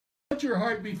let your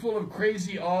heart be full of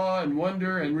crazy awe and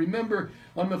wonder, and remember,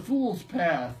 on the fool's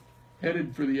path,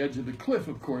 headed for the edge of the cliff,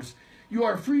 of course, you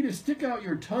are free to stick out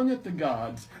your tongue at the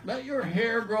gods, let your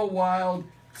hair grow wild,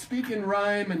 speak in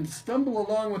rhyme, and stumble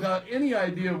along without any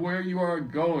idea of where you are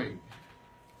going.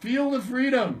 Feel the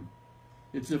freedom.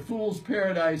 It's a fool's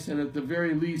paradise, and at the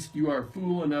very least, you are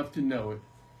fool enough to know it.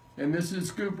 And this is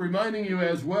Scoop reminding you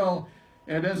as well,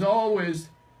 and as always,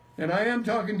 and I am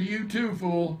talking to you too,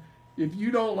 fool, if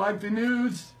you don't like the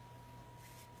news,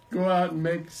 go out and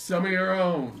make some of your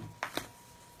own.